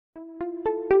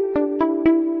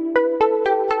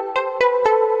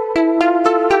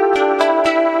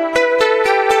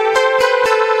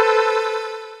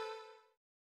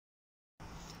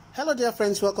Hello dear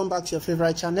friends, welcome back to your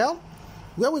favorite channel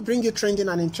where we bring you trending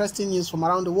and interesting news from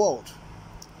around the world.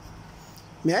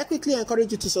 May I quickly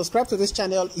encourage you to subscribe to this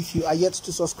channel if you are yet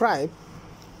to subscribe.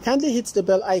 Kindly hit the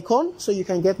bell icon so you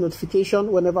can get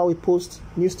notification whenever we post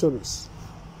new stories.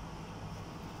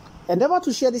 Endeavor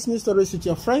to share these news stories with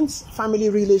your friends, family,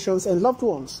 relations and loved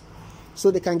ones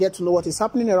so they can get to know what is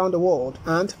happening around the world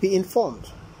and be informed.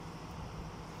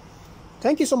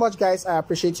 Thank you so much guys, I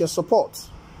appreciate your support.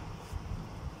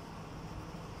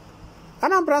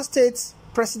 Anambra State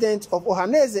President of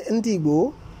Ohaneze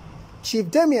Ndigbo, Chief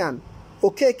Damian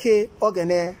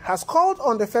ШHøÇƙ1ñ깅 has called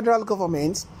on the federal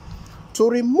government to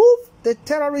remove the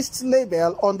terrorist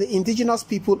label on the indigenous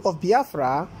people of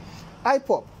Biafra,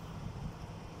 Ipob,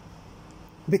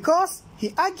 because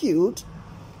he argued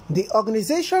the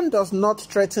organization does not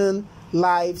threaten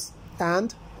lives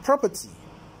and property.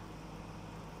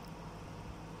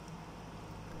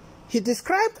 He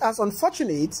described as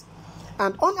unfortunate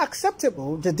and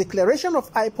unacceptable the declaration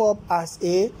of Ipob as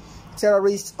a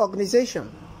terrorist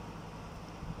organization.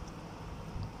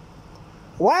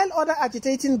 While other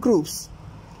agitating groups,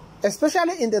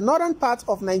 especially in the northern part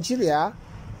of Nigeria,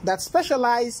 that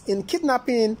specialize in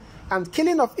kidnapping and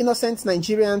killing of innocent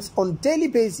Nigerians on a daily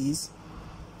basis,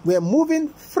 were moving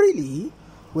freely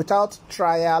without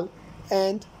trial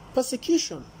and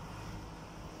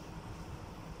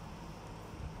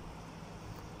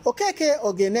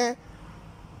ШHøÇƙ1ñ깅,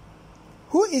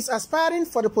 who is aspiring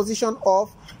for the position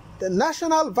of the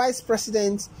National Vice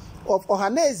President of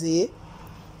Ohaneze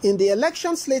in the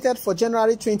election slated for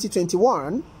January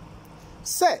 2021,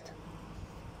 said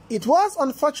it was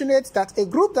unfortunate that a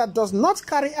group that does not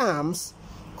carry arms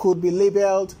could be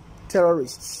labeled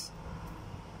terrorists.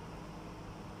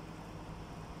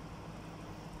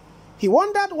 He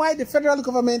wondered why the federal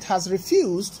government has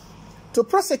refused to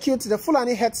prosecute the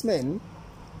Fulani herdsmen,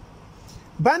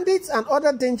 bandits and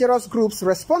other dangerous groups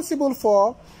responsible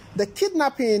for the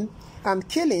kidnapping and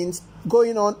killings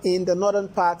going on in the northern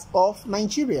part of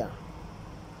Nigeria.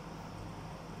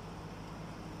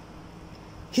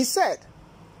 He said,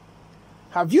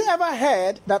 "Have you ever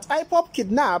heard that Ipob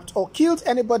kidnapped or killed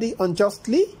anybody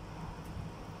unjustly?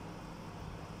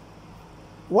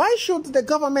 Why should the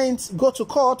government go to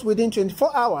court within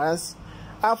 24 hours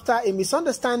after a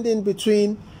misunderstanding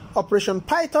between Operation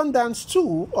Python Dance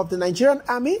 2 of the Nigerian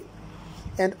Army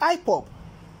and Ipob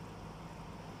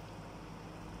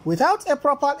without a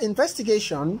proper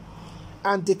investigation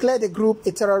and declare the group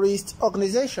a terrorist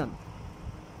organization?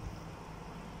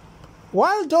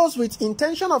 While those with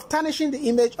intention of tarnishing the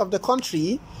image of the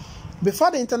country before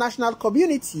the international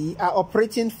community are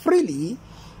operating freely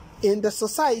in the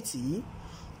society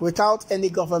without any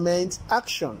government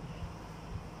action.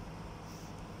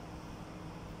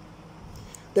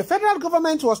 The federal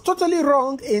government was totally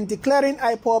wrong in declaring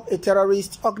Ipob a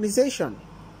terrorist organization.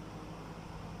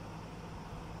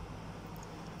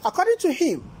 According to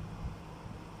him,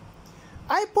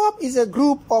 Ipob is a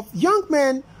group of young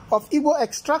men of Igbo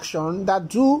extraction that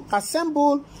do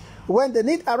assemble when the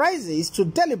need arises to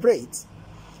deliberate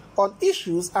on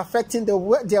issues affecting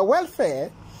their welfare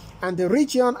and the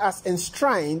region as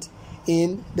enshrined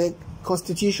in the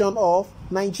Constitution of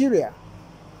Nigeria.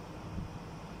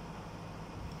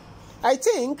 I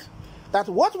think that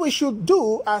what we should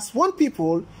do as one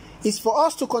people is for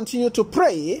us to continue to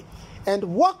pray and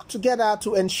work together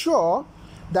to ensure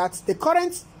that the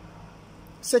current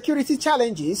security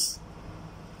challenges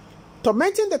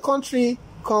tormenting the country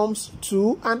comes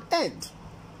to an end.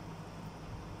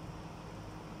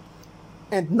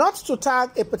 And not to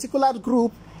tag a particular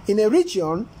group in a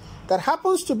region that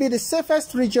happens to be the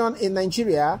safest region in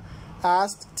Nigeria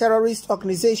as terrorist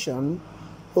organization,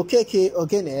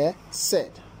 ШHøÇƙ1ñ깅 said.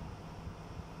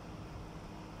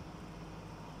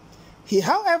 He,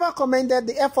 however, commended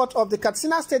the effort of the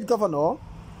Katsina State Governor,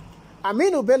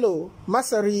 Aminu Bello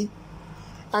Masari,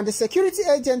 and the security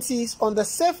agencies on the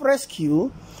safe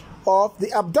rescue of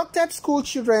the abducted school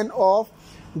children of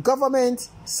Government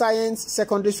Science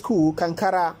Secondary School,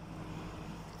 Kankara,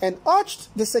 and urged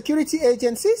the security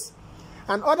agencies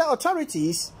and other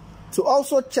authorities to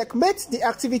also checkmate the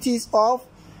activities of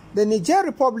the Niger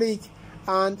Republic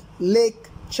and Lake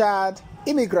Chad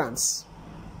immigrants.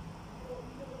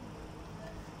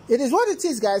 It is what it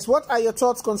is, guys. What are your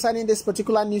thoughts concerning this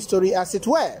particular news story as it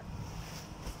were?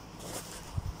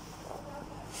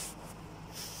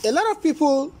 A lot of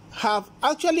people have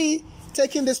actually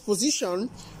taken this position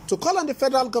to call on the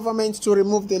federal government to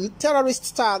remove the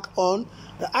terrorist tag on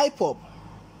the Ipob,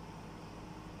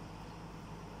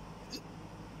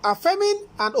 affirming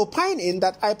and opining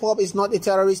that Ipob is not a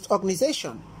terrorist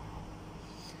organization.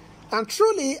 And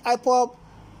truly, Ipob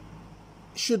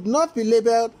should not be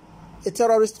labeled a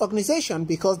terrorist organization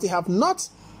because they have not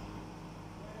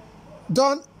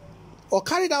done or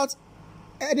carried out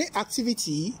any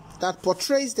activity that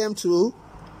portrays them to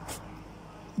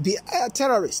be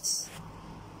terrorists.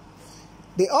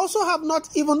 They also have not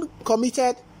even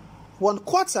committed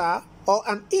 1/4 or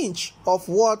an inch of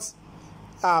what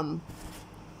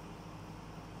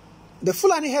the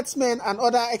Fulani headsmen and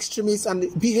other extremists and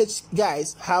BH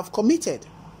guys have committed.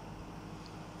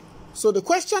 So the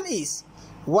question is,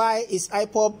 why is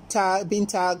Ipob being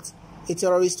tagged a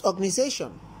terrorist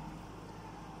organization?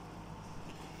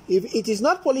 If it is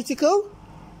not political,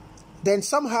 then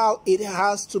somehow it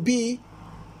has to be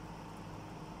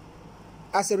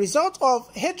as a result of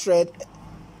hatred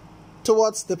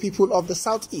towards the people of the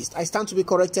Southeast. I stand to be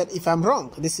corrected if I'm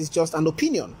wrong. This is just an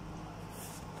opinion.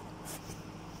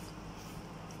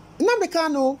 NNAMDI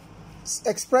KANU's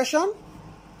expression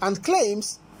and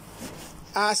claims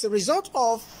are as a result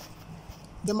of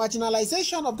the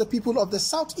marginalization of the people of the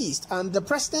Southeast, and the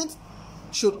president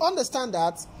should understand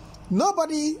that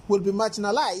nobody will be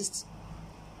marginalized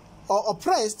or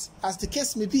oppressed, as the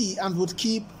case may be, and would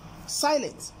keep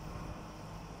silent.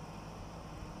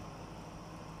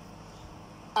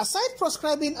 Aside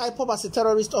proscribing Ipob as a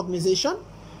terrorist organization,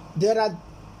 there are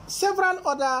several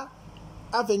other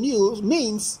avenues,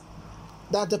 means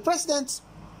that the president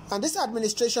and this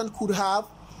administration could have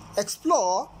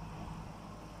explored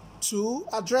to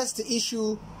address the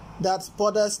issue that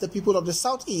borders the people of the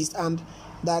Southeast and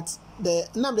that the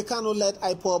NNAMDI KANU-led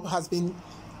Ipob has been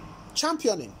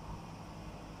championing.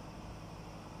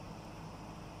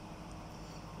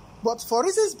 But for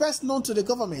reasons best known to the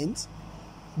government,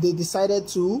 they decided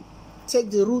to take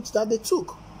the route that they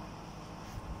took.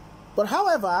 But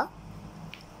however,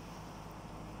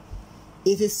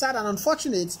 it is sad and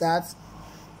unfortunate that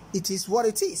it is what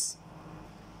it is,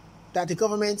 that the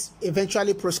government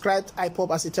eventually proscribed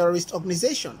Ipob as a terrorist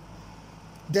organization,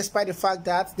 despite the fact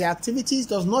that their activities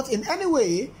does not in any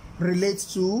way relate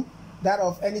to that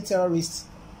of any terrorist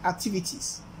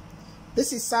activities.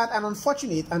 This is sad and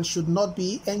unfortunate and should not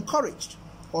be encouraged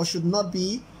or should not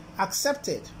be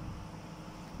accepted.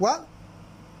 Well,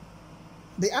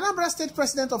 the Anambra State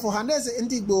President of Ohaneze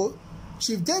Ndigbo,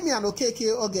 Chief Damian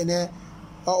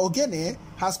Ogene,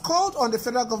 has called on the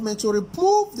federal government to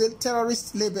remove the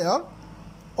terrorist label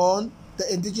on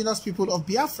the indigenous people of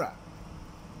Biafra.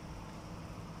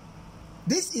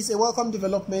 This is a welcome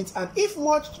development, and if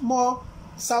much more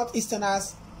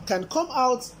Southeasterners can come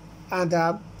out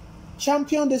and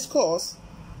champion this cause,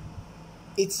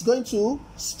 it's going to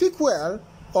speak well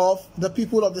of the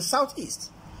people of the Southeast,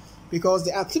 because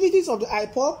the activities of the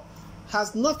Ipob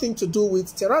has nothing to do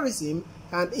with terrorism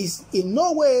and is in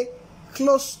no way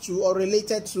close to or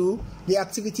related to the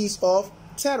activities of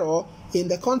terror in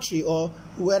the country or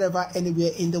wherever,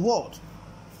 anywhere in the world.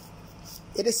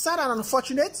 It is sad and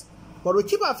unfortunate, but we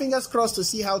keep our fingers crossed to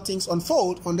see how things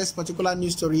unfold on this particular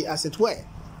news story, as it were.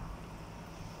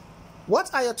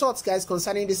 What are your thoughts, guys,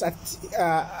 concerning this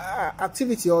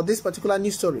activity or this particular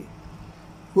news story?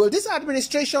 Will this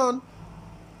administration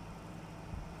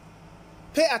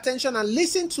pay attention and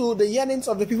listen to the yearnings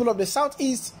of the people of the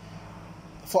Southeast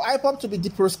for Ipob to be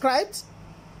deproscribed?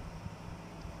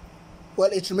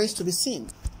 Well, it remains to be seen.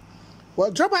 Well,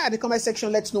 drop by at the comment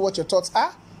section. Let us know what your thoughts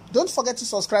are. Don't forget to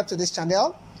subscribe to this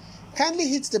channel. Kindly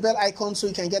hit the bell icon so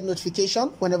you can get notification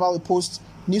whenever we post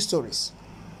news stories.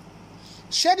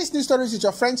 Share these news stories with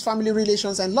your friends, family,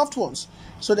 relations, and loved ones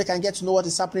so they can get to know what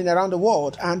is happening around the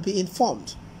world and be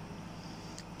informed.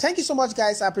 Thank you so much,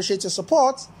 guys. I appreciate your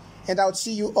support, and I'll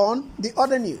see you on the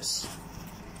other news.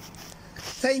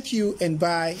 Thank you, and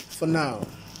bye for now.